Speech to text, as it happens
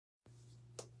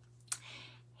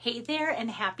Hey there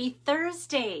and happy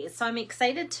Thursday. So I'm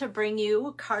excited to bring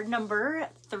you card number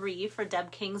 3 for Deb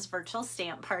King's virtual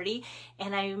stamp party.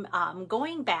 And I'm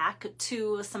going back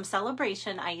to some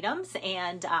celebration items,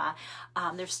 and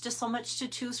there's just so much to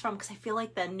choose from because I feel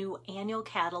like the new annual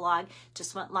catalog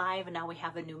just went live, and now we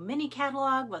have a new mini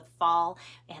catalog with fall.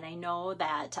 And I know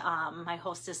that my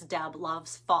hostess Deb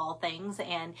loves fall things,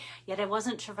 and yet I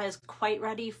wasn't sure if I was quite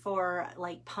ready for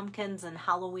like pumpkins and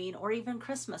Halloween or even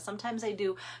Christmas. Sometimes I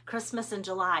do Christmas in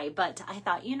July, but I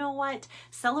thought, you know what,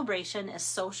 celebration is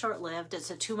so short-lived.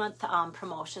 It's a 2-month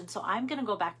promotion, so I'm gonna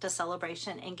go back to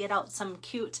celebration and get out some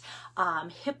cute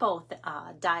hippo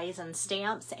dies and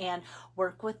stamps and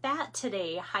work with that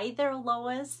today. Hi there,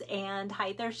 Lois, and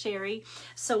hi there, Sherry.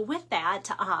 So with that,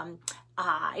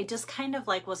 I just kind of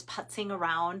like was putzing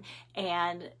around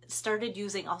and started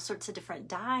using all sorts of different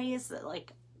dies,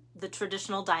 like the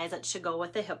traditional dies that should go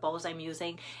with the hippos I'm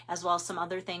using, as well as some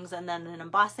other things, and then an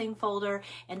embossing folder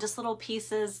and just little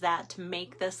pieces that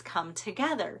make this come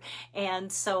together.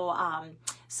 And so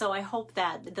so I hope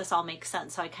that this all makes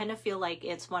sense. So I kind of feel like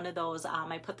it's one of those,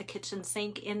 I put the kitchen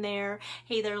sink in there.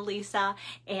 Hey there, Lisa.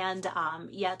 And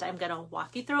yet I'm gonna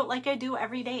walk you through it like I do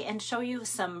every day and show you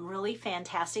some really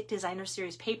fantastic designer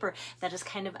series paper that is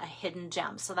kind of a hidden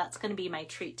gem. So that's gonna be my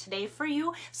treat today for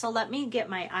you. So let me get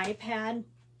my iPad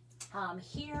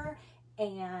here,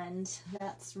 and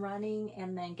that's running,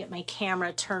 and then get my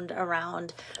camera turned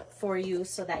around for you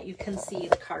so that you can see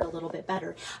the card a little bit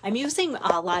better. I'm using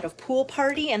a lot of Pool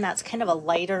Party, and that's kind of a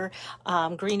lighter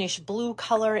greenish blue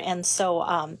color, and so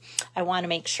I want to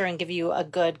make sure and give you a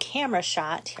good camera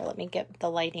shot. Here, let me get the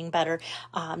lighting better,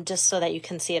 just so that you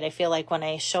can see it. I feel like when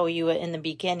I show you it in the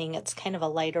beginning, it's kind of a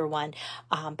lighter one,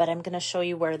 but I'm going to show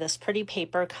you where this pretty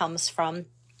paper comes from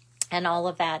and all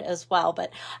of that as well.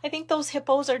 But I think those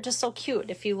hippos are just so cute.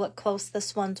 If you look close,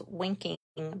 this one's winking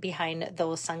behind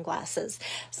those sunglasses.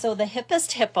 So the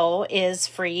Hippest Hippo is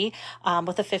free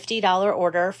with a $50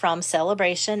 order from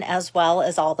Celebration, as well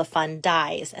as all the fun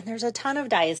dies. And there's a ton of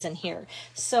dies in here.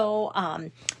 So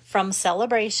from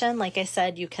Celebration, like I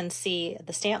said, you can see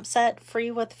the stamp set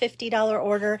free with $50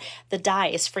 order. The die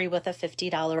is free with a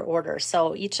 $50 order.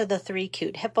 So each of the 3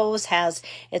 cute hippos has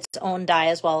its own die,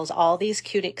 as well as all these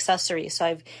cute accessories. So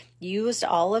I've used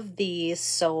all of these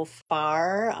so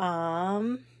far.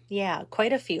 Yeah,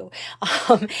 quite a few.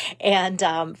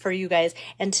 For you guys.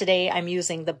 And today I'm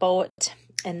using the boat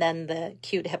and then the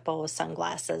cute hippo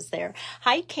sunglasses there.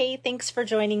 Hi, Kay. Thanks for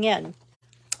joining in.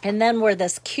 And then where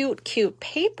this cute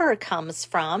paper comes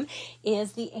from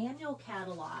is the annual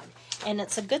catalog. And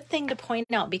it's a good thing to point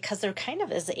out because there kind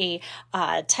of is a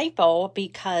typo,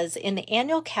 because in the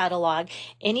annual catalog,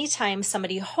 anytime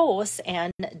somebody hosts,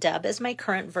 and Deb is my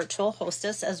current virtual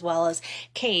hostess, as well as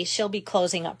Kay, she'll be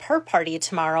closing up her party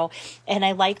tomorrow. And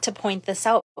I like to point this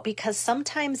out because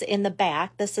sometimes in the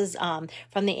back, this is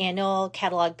from the annual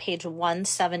catalog, page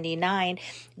 179,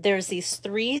 there's these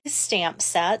 3 stamp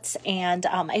sets, and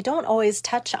I don't always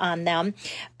touch on them,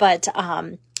 but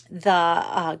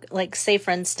like say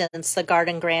for instance, the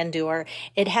Garden Grandeur,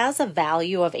 it has a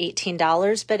value of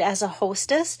 $18, but as a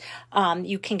hostess,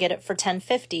 you can get it for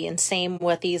 $10.50. And same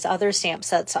with these other stamp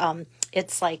sets.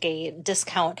 It's like a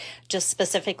discount just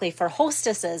specifically for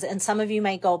hostesses. And some of you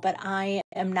might go, but I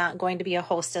am not going to be a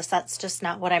hostess. That's just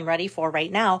not what I'm ready for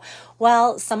right now.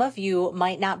 Well, some of you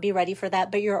might not be ready for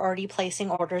that, but you're already placing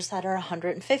orders that are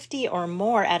 $150 or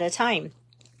more at a time.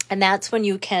 And that's when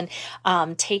you can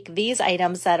take these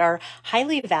items that are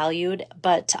highly valued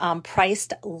but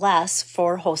priced less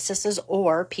for hostesses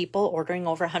or people ordering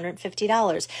over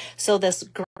 $150. So this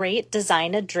great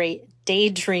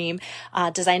Daydream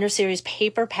designer series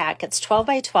paper pack, it's 12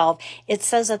 by 12. It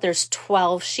says that there's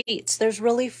 12 sheets. There's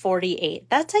really 48.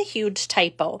 That's a huge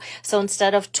typo. So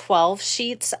instead of 12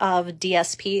 sheets of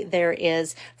DSP, there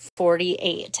is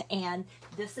 48. And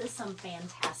this is some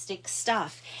fantastic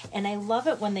stuff. And I love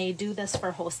it when they do this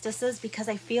for hostesses because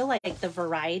I feel like the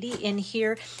variety in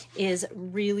here is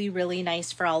really, really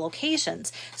nice for all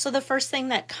occasions. So the first thing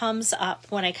that comes up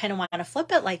when I kind of want to flip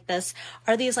it like this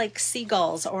are these like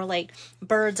seagulls or like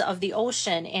birds of the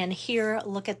ocean. And here,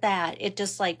 look at that. It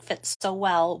just like fits so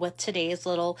well with today's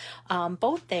little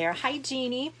boat there. Hi,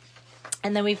 Jeannie.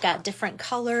 And then we've got different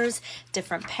colors,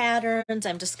 different patterns.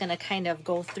 I'm just going to kind of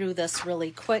go through this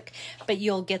really quick, but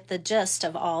you'll get the gist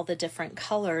of all the different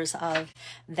colors of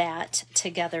that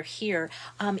together here.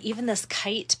 Even this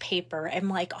kite paper, I'm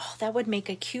like, oh, that would make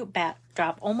a cute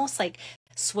backdrop, almost like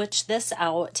switch this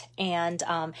out and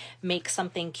make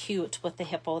something cute with the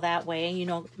hippo that way. You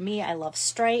know me, I love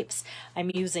stripes.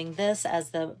 I'm using this as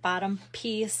the bottom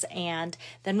piece, and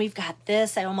then we've got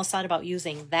this. I almost thought about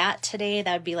using that today.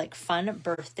 That would be like fun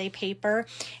birthday paper,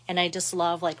 and I just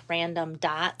love like random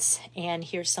dots, and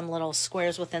here's some little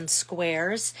squares within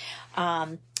squares.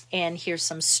 And here's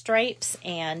some stripes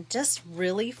and just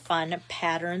really fun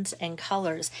patterns and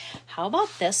colors. How about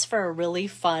this for a really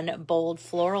fun, bold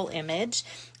floral image?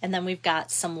 And then we've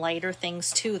got some lighter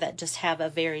things too that just have a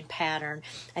varied pattern.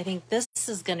 I think this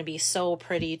is going to be so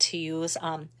pretty to use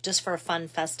just for a fun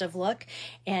festive look,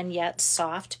 and yet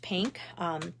soft pink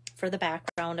for the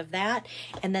background of that,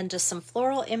 and then just some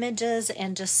floral images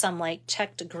and just some like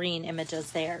checked green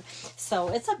images there. So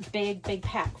it's a big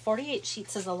pack. 48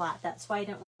 sheets is a lot. That's why I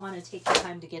didn't want to take the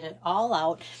time to get it all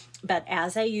out, but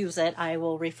as I use it, I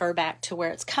will refer back to where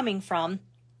it's coming from,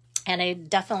 and I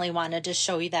definitely wanted to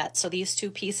show you that. So these two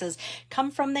pieces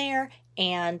come from there,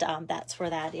 and that's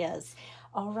where that is.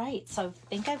 All right, so I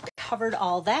think I've covered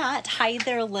all that. Hi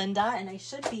there, Linda, and I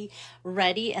should be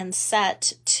ready and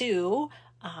set to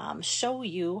show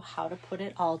you how to put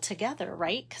it all together,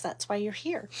 right? Because that's why you're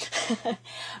here.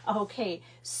 Okay,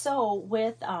 so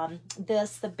with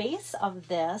this, the base of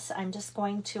this, I'm just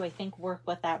going to, I think, work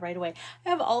with that right away. I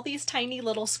have all these tiny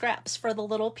little scraps for the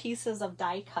little pieces of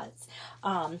die cuts.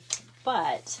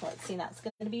 But let's see, that's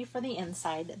going to be for the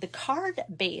inside. The card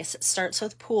base starts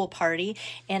with Pool Party,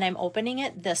 and I'm opening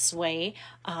it this way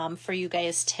for you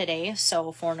guys today.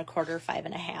 So 4 1/4, 5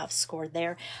 1/2 scored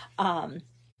there.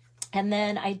 And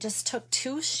then I just took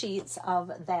 2 sheets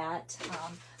of that,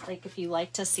 like if you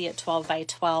like to see it 12 by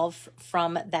 12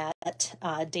 from that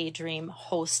Daydream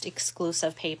Host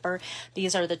exclusive paper.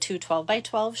 These are the 2 12 by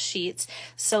 12 sheets.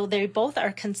 So they both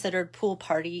are considered Pool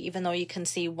Party, even though you can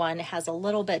see one has a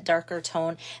little bit darker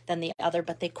tone than the other,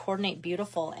 but they coordinate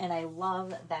beautiful. And I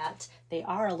love that they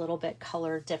are a little bit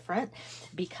color different,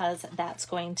 because that's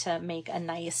going to make a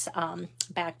nice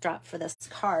backdrop for this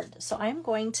card. So I'm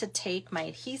going to take my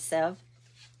adhesive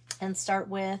and start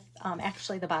with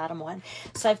actually the bottom one.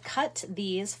 So I've cut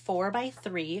these 4 by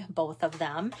 3, both of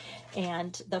them,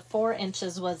 and the 4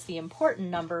 inches was the important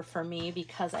number for me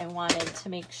because I wanted to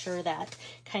make sure that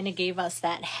kind of gave us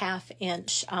that 1/2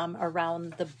 inch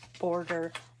around the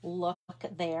border look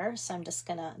there. So I'm just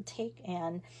gonna take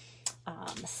and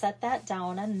set that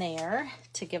down in there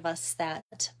to give us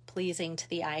that pleasing to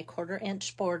the eye 1/4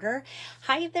 inch border.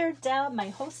 Hi there, Deb. My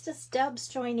hostess Deb's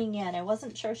joining in. I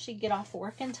wasn't sure she'd get off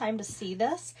work in time to see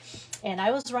this, and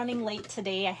I was running late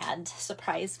today. I had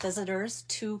surprise visitors,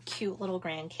 2 cute little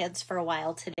grandkids for a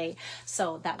while today,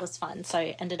 so that was fun. So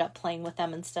I ended up playing with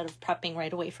them instead of prepping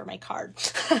right away for my card.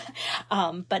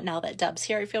 But now that Deb's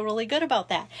here, I feel really good about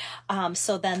that.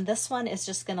 So then this one is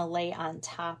just going to lay on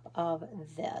top of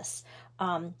this.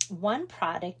 One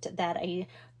product that I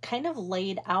kind of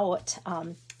laid out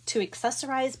to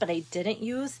accessorize, but I didn't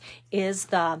use, is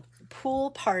the Pool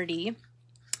Party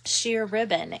sheer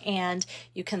ribbon, and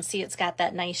you can see it's got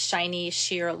that nice shiny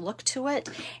sheer look to it,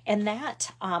 and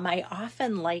that I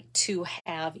often like to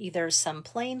have either some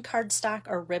plain cardstock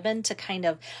or ribbon to kind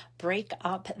of break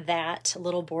up that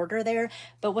little border there.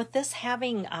 But with this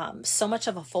having so much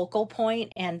of a focal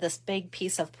point and this big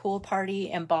piece of Pool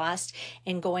Party embossed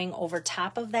and going over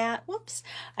top of that, whoops,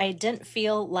 I didn't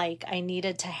feel like I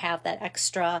needed to have that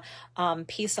extra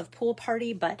piece of Pool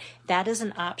Party, but that is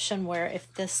an option where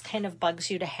if this kind of bugs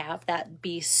you to have that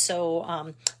be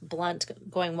so blunt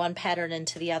going one pattern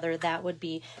into the other, that would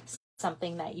be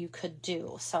something that you could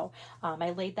do. So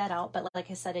I laid that out, but like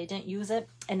I said, I didn't use it.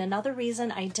 And another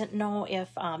reason, I didn't know if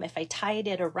I tied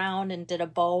it around and did a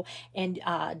bow, and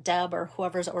Deb or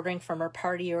whoever's ordering from her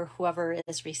party or whoever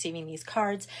is receiving these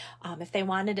cards, if they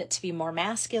wanted it to be more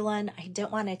masculine, I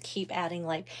didn't want to keep adding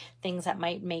like things that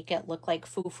might make it look like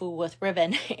foo-foo with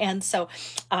ribbon. And so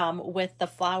with the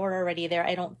flower already there,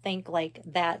 I don't think like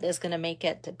that is going to make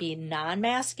it be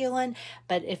non-masculine,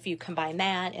 but if you combine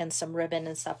that and some ribbon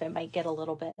and stuff, it might get a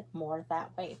little bit more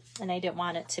that way, and I didn't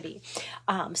want it to be.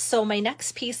 So my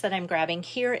next piece that I'm grabbing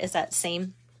here is that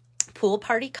same Pool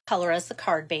Party color as the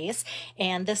card base,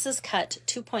 and this is cut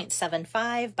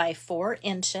 2.75 by 4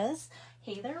 inches.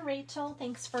 Hey there, Rachel.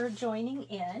 Thanks for joining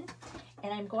in.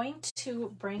 And I'm going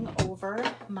to bring over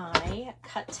my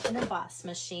cut and emboss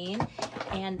machine,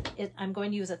 and I'm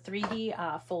going to use a 3D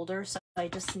folder, so I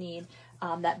just need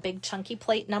that big chunky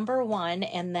plate number 1,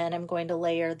 and then I'm going to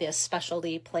layer this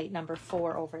specialty plate number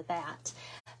 4 over that.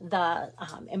 The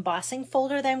embossing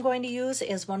folder that I'm going to use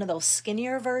is one of those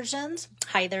skinnier versions.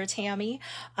 Hi there, Tammy.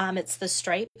 It's the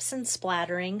Stripes and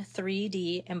Splattering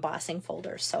 3D embossing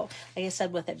folder. So like I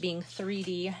said, with it being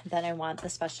 3D, then I want the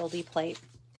specialty plate.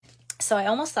 So I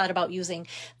almost thought about using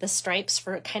the stripes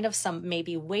for kind of some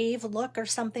maybe wave look or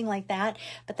something like that.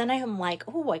 But then I'm like,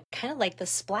 oh, I kind of like the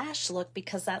splash look,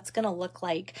 because that's going to look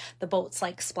like the boat's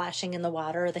like splashing in the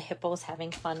water, or the hippo's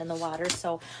having fun in the water.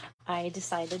 So I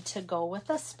decided to go with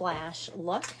a splash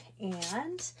look,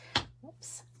 and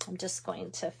oops, I'm just going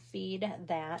to feed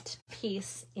that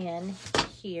piece in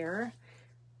here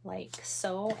like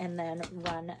so, and then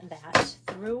run that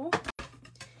through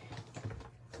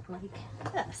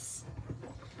like this.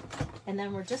 And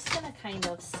then we're just going to kind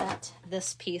of set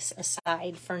this piece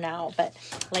aside for now. But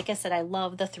like I said, I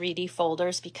love the 3D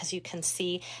folders because you can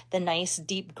see the nice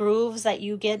deep grooves that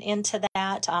you get into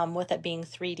that with it being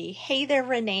 3D. Hey there,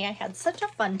 Renee. I had such a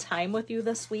fun time with you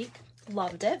this week.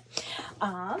 Loved it.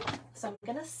 So I'm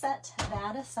going to set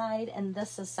that aside and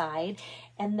this aside.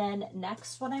 And then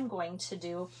next, what I'm going to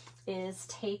do is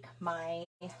take my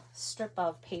strip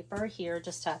of paper here,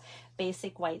 just a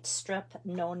basic white strip,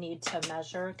 no need to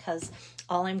measure, because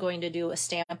all I'm going to do is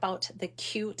stamp out the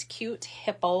cute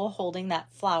hippo holding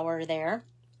that flower there.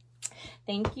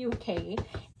 Thank you, Kay.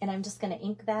 And I'm just going to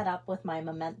ink that up with my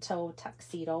Memento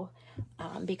Tuxedo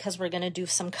because we're going to do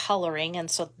some coloring. And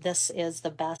so this is the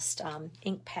best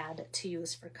ink pad to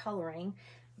use for coloring.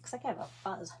 Looks like I have a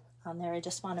fuzz on there. I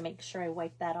just want to make sure I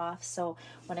wipe that off, so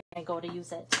when I go to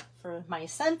use it for my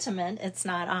sentiment, it's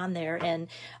not on there and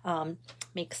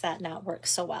makes that not work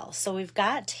so well. So we've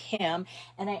got him,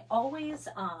 and I always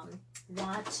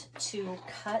want to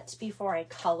cut before I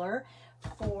color,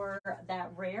 for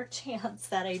that rare chance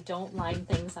that I don't line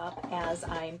things up as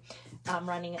I'm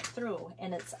running it through.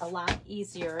 And it's a lot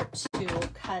easier to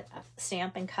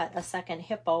stamp and cut a second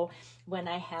hippo when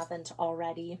I haven't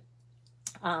already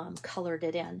colored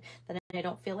it in. Then I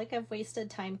don't feel like I've wasted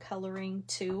time coloring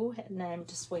too, and then I'm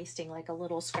just wasting like a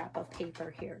little scrap of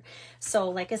paper here.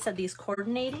 So like I said, these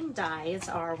coordinating dies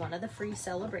are one of the free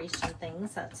celebration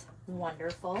things. That's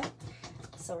wonderful.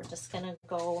 So we're just going to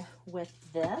go with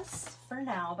this for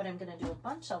now, but I'm going to do a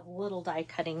bunch of little die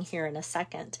cutting here in a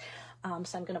second.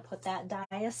 So I'm going to put that die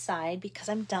aside because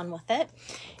I'm done with it.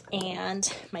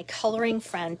 And my coloring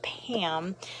friend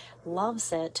Pam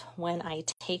loves it when I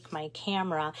take my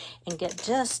camera and get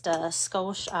just a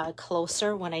skosh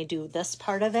closer when I do this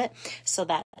part of it, so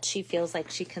that she feels like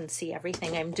she can see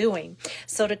everything I'm doing.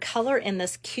 So to color in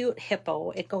this cute hippo,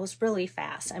 it goes really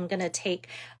fast. I'm going to take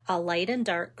a light and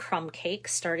dark crumb cake,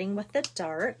 starting with the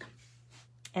dark,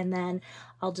 and then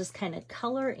I'll just kind of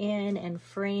color in and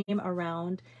frame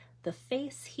around the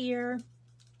face here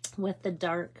with the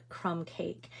dark crumb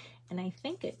cake. And I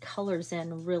think it colors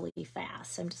in really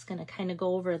fast. I'm just going to kind of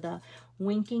go over the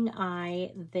winking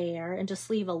eye there and just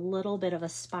leave a little bit of a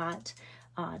spot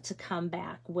to come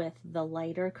back with the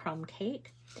lighter crumb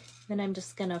cake. Then I'm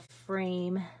just going to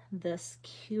frame this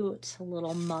cute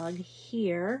little mug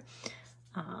here,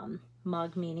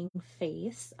 mug meaning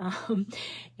face,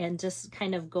 and just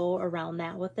kind of go around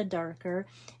that with the darker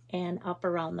and up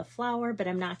around the flower, but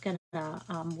I'm not going to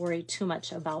worry too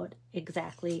much about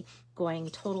exactly going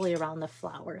totally around the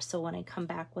flower. So when I come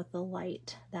back with the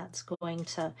light, that's going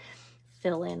to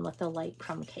fill in with the light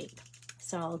crumb cake.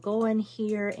 So I'll go in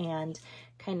here and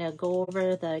kind of go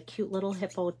over the cute little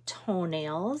hippo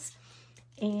toenails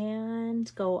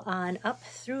and go on up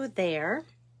through there,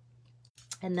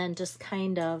 and then just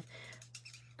kind of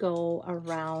go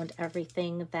around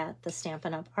everything that the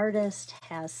Stampin' Up! Artist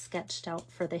has sketched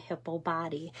out for the hippo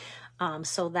body,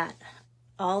 so that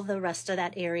all the rest of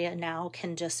that area now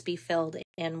can just be filled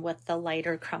in with the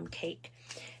lighter crumb cake.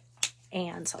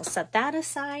 And so I'll set that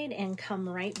aside and come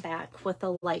right back with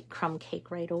the light crumb cake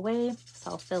right away.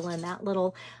 So I'll fill in that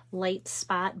little light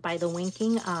spot by the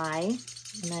winking eye,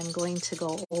 and I'm going to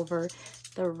go over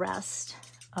the rest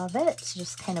of it,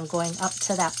 just kind of going up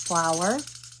to that flower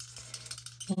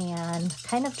and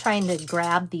kind of trying to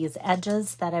grab these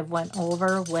edges that I've went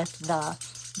over with the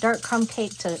dark crumb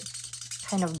cake to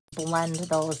kind of blend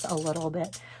those a little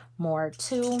bit more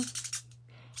too,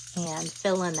 and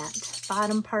fill in that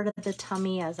bottom part of the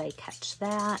tummy as I catch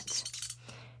that,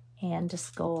 and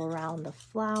just go around the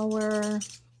flower.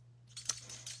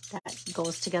 That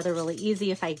goes together really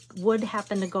easy. If I would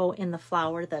happen to go in the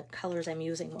flower, the colors I'm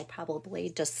using will probably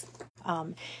just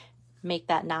make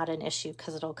that not an issue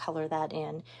because it'll color that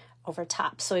in over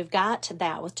top. So we've got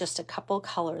that with just a couple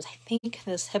colors. I think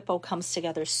this hippo comes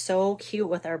together so cute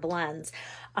with our blends.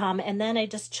 And then I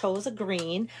just chose a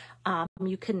green.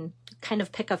 You can kind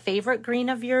of pick a favorite green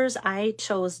of yours. I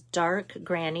chose dark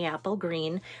granny apple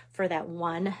green for that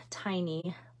one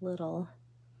tiny little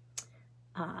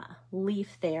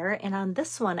leaf there. And on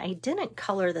this one, I didn't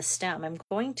color the stem. I'm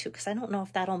going to, because I don't know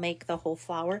if that'll make the whole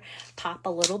flower pop a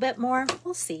little bit more.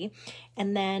 We'll see.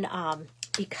 And then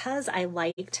because I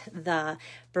liked the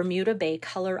Bermuda Bay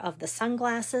color of the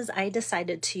sunglasses, I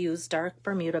decided to use dark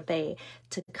Bermuda Bay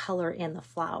to color in the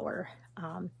flower,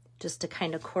 just to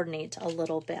kind of coordinate a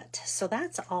little bit. So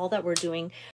that's all that we're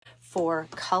doing for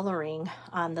coloring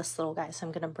on this little guy. So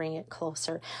I'm going to bring it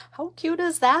closer. How cute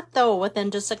is that though,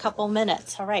 within just a couple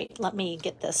minutes? All right, let me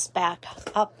get this back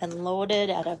up and loaded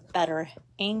at a better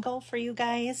angle for you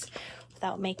guys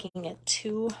without making it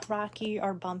too rocky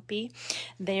or bumpy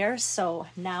there. So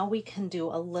now we can do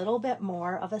a little bit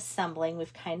more of assembling.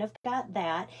 We've kind of got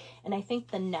that. And I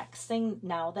think the next thing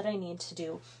now that I need to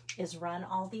do is run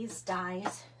all these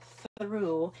dies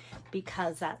through,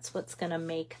 because that's what's going to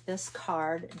make this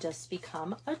card just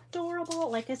become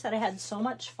adorable. Like I said, I had so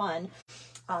much fun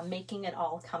making it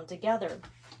all come together.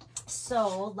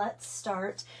 So let's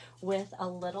start with a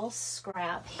little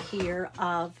scrap here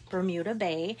of Bermuda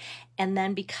Bay. And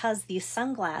then because these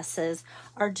sunglasses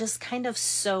are just kind of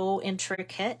so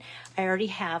intricate, I already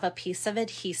have a piece of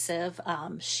adhesive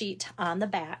sheet on the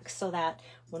back so that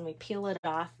when we peel it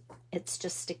off, it's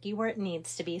just sticky where it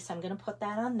needs to be. So I'm going to put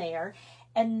that on there.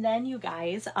 And then you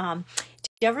guys, do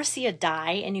you ever see a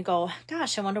die and you go,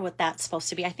 gosh, I wonder what that's supposed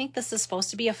to be? I think this is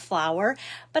supposed to be a flower,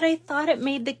 but I thought it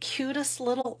made the cutest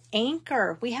little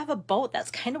anchor. We have a boat.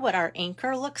 That's kind of what our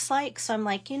anchor looks like. So I'm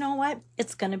like, you know what?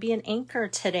 It's going to be an anchor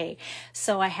today.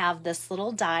 So I have this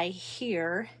little die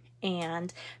here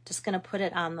and just going to put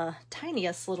it on the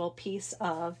tiniest little piece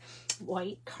of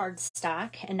white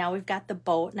cardstock. And now we've got the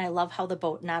boat, and I love how the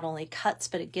boat not only cuts,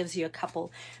 but it gives you a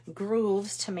couple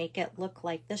grooves to make it look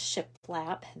like the ship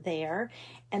flap there.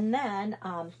 And then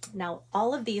now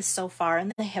all of these so far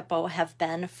in the hippo have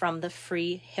been from the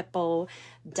free hippo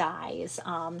dies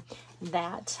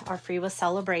that are free with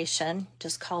celebration,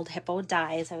 just called hippo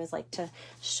dies. I always like to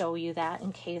show you that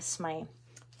in case my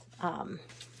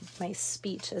my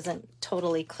speech isn't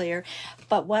totally clear.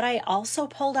 But what I also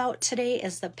pulled out today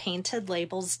is the painted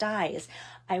labels dies.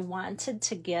 I wanted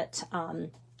to get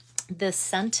this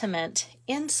sentiment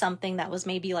in something that was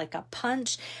maybe like a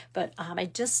punch, but I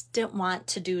just didn't want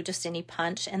to do just any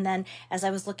punch. And then as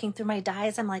I was looking through my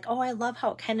dies, I'm like, oh, I love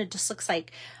how it kind of just looks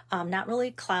like not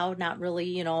really cloud, not really,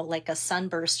 you know, like a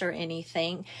sunburst or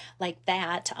anything like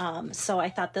that. So I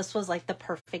thought this was like the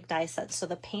perfect die set. So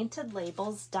the painted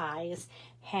labels dies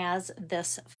has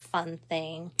this fun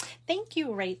thing. Thank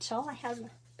you, Rachel. I have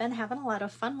been having a lot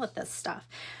of fun with this stuff.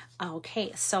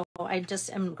 Okay, so I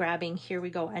just am grabbing, here we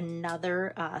go,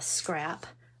 another scrap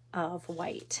of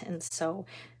white. And so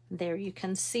there you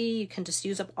can see, you can just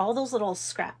use up all those little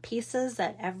scrap pieces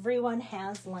that everyone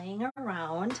has laying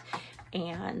around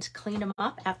and clean them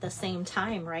up at the same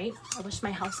time, right? I wish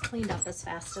my house cleaned up as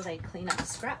fast as I clean up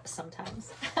scraps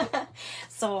sometimes.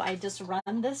 So I just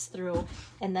run this through,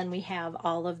 and then we have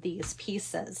all of these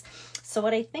pieces. So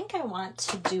what I think I want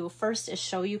to do first is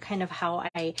show you kind of how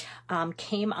I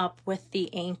came up with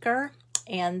the anchor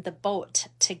and the boat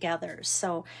together.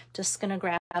 So just gonna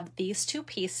grab these two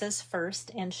pieces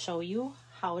first and show you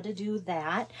how to do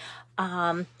that.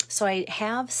 So I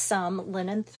have some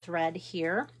linen thread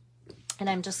here, and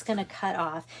I'm just going to cut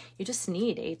off. You just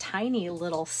need a tiny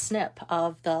little snip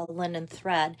of the linen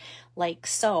thread like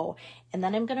so. And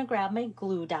then I'm going to grab my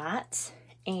glue dots,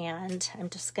 and I'm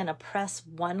just going to press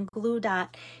one glue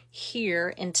dot here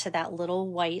into that little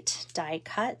white die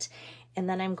cut. And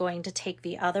then I'm going to take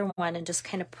the other one and just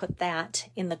kind of put that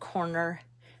in the corner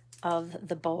of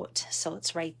the boat, so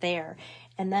it's right there.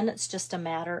 And then it's just a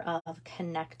matter of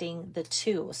connecting the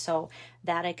two, so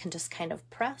that I can just kind of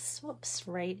press, whoops,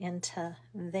 right into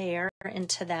there,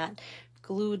 into that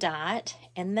glue dot.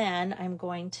 And then I'm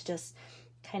going to just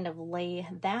kind of lay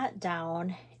that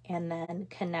down and then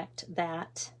connect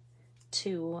that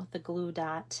to the glue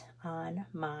dot on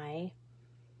my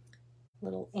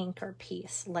little anchor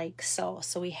piece like so.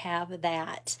 So we have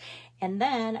that. And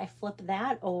then I flip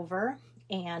that over,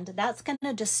 and that's going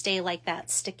to just stay like that,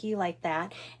 sticky like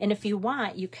that. And if you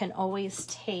want, you can always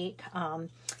take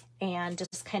and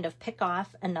just kind of pick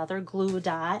off another glue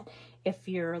dot. If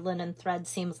your linen thread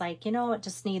seems like, you know, it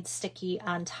just needs sticky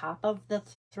on top of the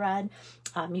thread,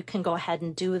 you can go ahead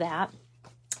and do that.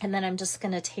 And then I'm just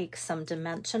going to take some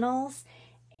dimensionals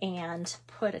and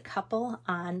put a couple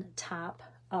on top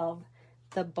of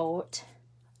the boat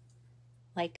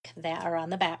like that, or on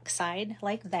the back side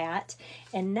like that.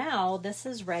 And now this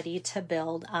is ready to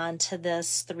build onto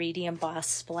this 3D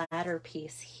embossed splatter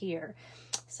piece here.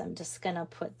 So I'm just gonna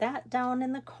put that down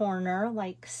in the corner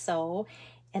like so,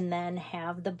 and then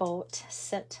have the boat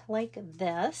sit like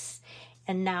this.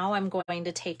 And now I'm going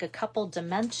to take a couple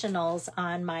dimensionals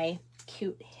on my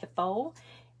cute hippo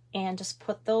and just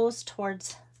put those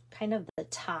towards kind of the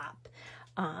top,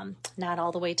 not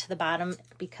all the way to the bottom,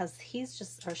 because he's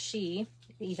just, or she,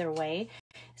 either way,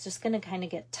 is just going to kind of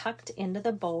get tucked into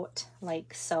the boat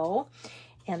like so.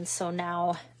 And so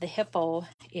now the hippo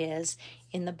is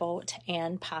in the boat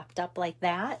and popped up like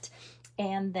that.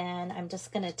 And then I'm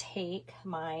just going to take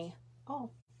my,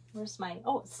 where's my,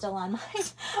 it's still on my,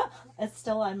 it's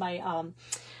still on my,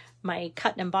 my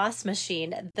cut and emboss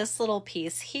machine. This little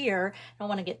piece here, I don't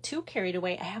want to get too carried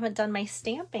away. I haven't done my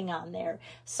stamping on there.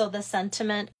 So the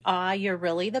sentiment, "Ah, you're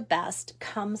really the best,"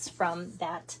 comes from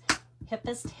that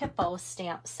Hippest Hippo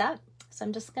stamp set. So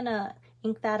I'm just gonna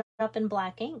ink that up in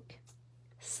black ink.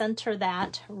 Center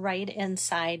that right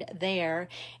inside there,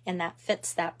 and that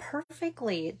fits that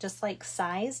perfectly, just like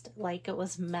sized like it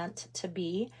was meant to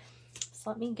be. So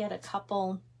let me get a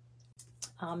couple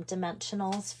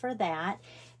dimensionals for that.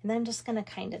 And then I'm just going to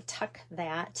kind of tuck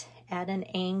that at an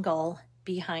angle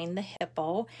behind the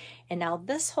hippo. And now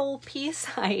this whole piece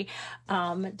I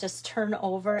just turn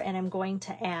over, and I'm going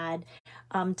to add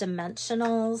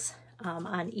dimensionals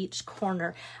on each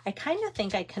corner. I kind of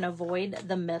think I can avoid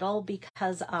the middle,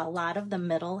 because a lot of the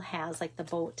middle has like the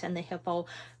boat and the hippo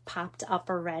popped up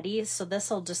already. So this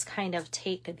will just kind of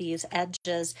take these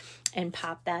edges and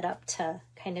pop that up to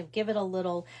kind of give it a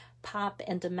little pop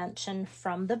and dimension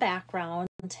from the background,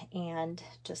 and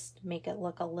just make it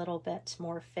look a little bit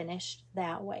more finished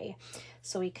that way.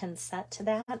 So we can set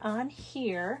that on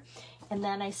here. And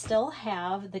then I still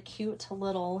have the cute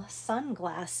little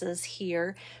sunglasses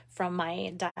here from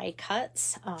my die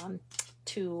cuts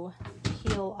to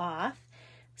peel off.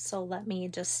 So let me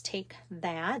just take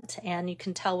that, and you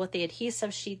can tell with the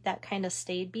adhesive sheet that kind of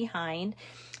stayed behind.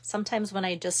 Sometimes when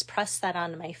I just press that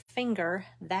on my finger,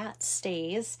 that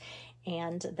stays,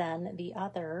 and then the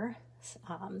other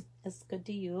is good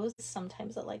to use.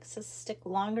 Sometimes it likes to stick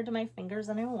longer to my fingers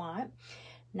than I want.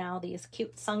 Now these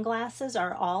cute sunglasses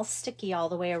are all sticky all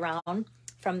the way around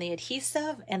from the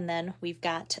adhesive, and then we've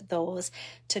got those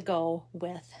to go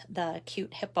with the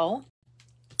cute hippo,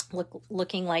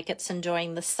 looking like it's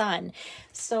enjoying the sun.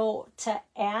 So to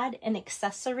add an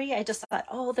accessory, I just thought,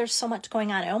 oh, there's so much going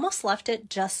on. I almost left it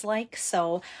just like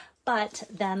so. But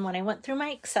then when I went through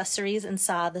my accessories and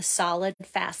saw the solid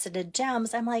faceted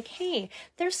gems, I'm like, hey,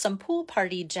 there's some pool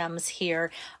party gems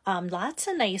here. Lots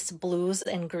of nice blues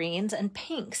and greens and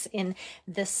pinks in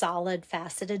this solid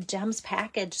faceted gems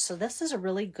package. So this is a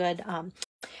really good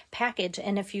package.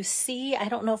 And if you see, I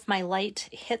don't know if my light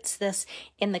hits this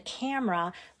in the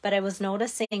camera, but I was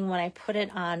noticing when I put it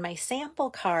on my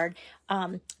sample card,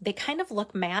 they kind of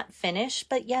look matte finish,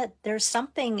 but yet there's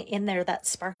something in there that's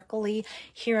sparkly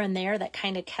here and there that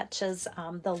kind of catches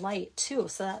the light too.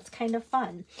 So that's kind of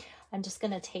fun. I'm just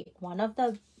going to take one of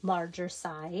the larger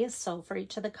size. So for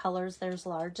each of the colors, there's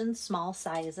large and small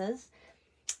sizes.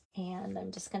 And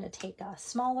I'm just going to take a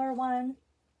smaller one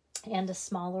and a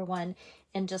smaller one,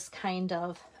 and just kind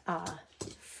of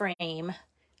frame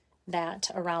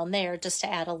that around there just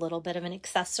to add a little bit of an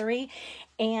accessory.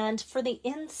 And for the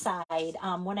inside,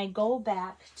 when I go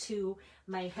back to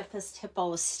my Hippest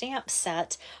Hippo stamp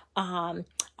set,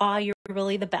 oh, you're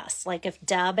really the best. Like if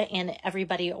Deb and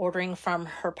everybody ordering from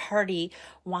her party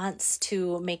wants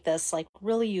to make this like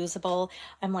really usable,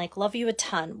 I'm like, love you a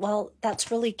ton. Well, that's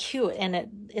really cute,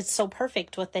 and it's so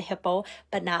perfect with the hippo,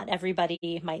 but not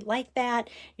everybody might like that.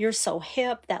 You're so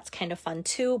hip. That's kind of fun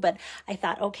too. But I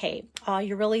thought, okay, oh,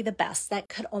 you're really the best. That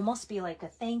could almost be like a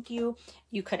thank you.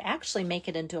 You could actually make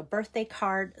it into a birthday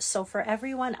card. So for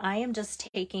everyone, I am just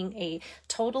taking a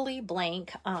totally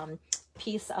blank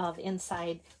piece of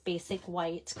inside basic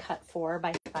white cut 4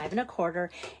 by 5 1/4,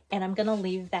 and I'm gonna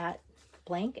leave that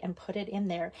blank and put it in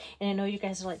there. And I know you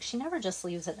guys are like, she never just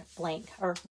leaves it blank,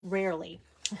 or rarely.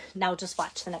 Now just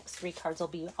watch, the next 3 cards will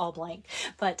be all blank.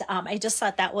 But I just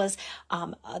thought that was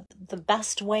the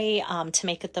best way to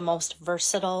make it the most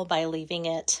versatile, by leaving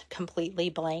it completely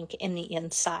blank in the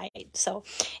inside. So,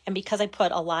 and because I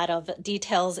put a lot of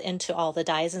details into all the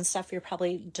dies and stuff, you're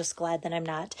probably just glad that I'm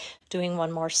not doing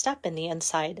one more step in the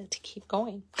inside to keep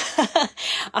going.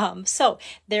 So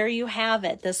there you have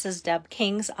it. This is Deb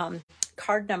King's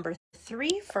card number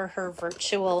 3 for her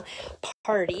virtual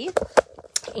party.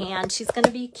 and she's going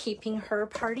to be keeping her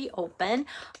party open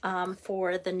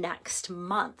for the next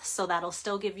month. So that'll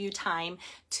still give you time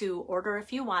to order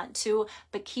if you want to,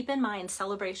 but keep in mind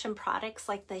celebration products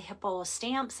like the Hippo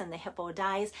stamps and the Hippo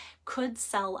dies could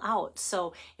sell out.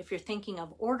 So if you're thinking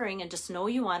of ordering, and just know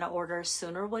you want to order,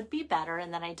 sooner would be better.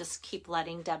 And then I just keep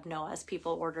letting Deb know as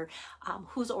people order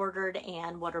who's ordered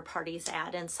and what her party's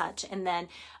at and such. And then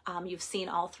you've seen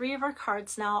all three of our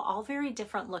cards now, all very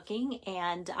different looking.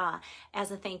 And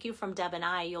as a thank you from Deb and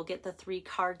I, you'll get the 3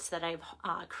 cards that I've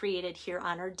created here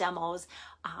on our demos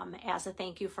as a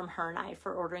thank you from her and I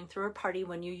for ordering through her party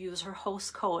when you use her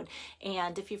host code.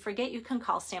 And if you forget, you can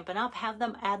call Stampin' Up, have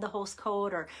them add the host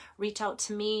code, or reach out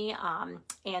to me.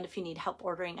 And if you need help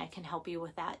ordering, I can help you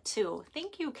with that too.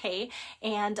 Thank you, Kay.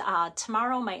 And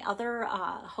tomorrow, my other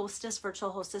hostess,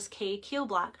 virtual hostess, Kay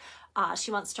Keelblock,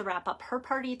 she wants to wrap up her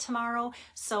party tomorrow.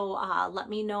 So let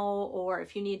me know, or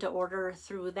if you need to order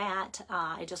through that,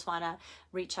 I just want to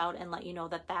reach out and let you know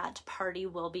that that party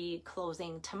will be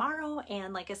closing tomorrow.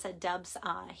 And like I said, Deb's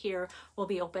here will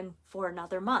be open for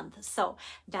another month. So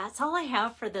that's all I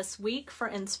have for this week for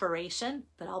inspiration,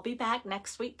 but I'll be back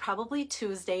next week, probably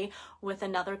Tuesday, with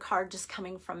another card just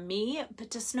coming from me.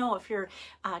 But just know, if you're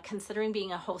considering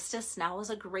being a hostess, now is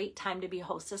a great time to be a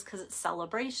hostess because it's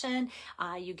celebration.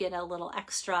 You get a little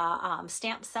extra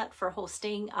stamp set for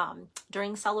hosting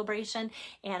during celebration,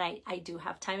 and I do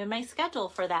have time in my schedule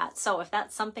for that. So if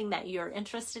that's something that you're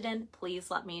interested in, please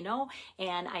let me know,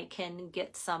 and I can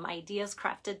get some ideas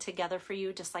crafted together for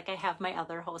you, just like I have my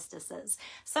other hostesses.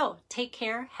 So take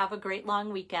care. Have a great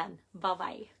long weekend.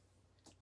 Bye-bye.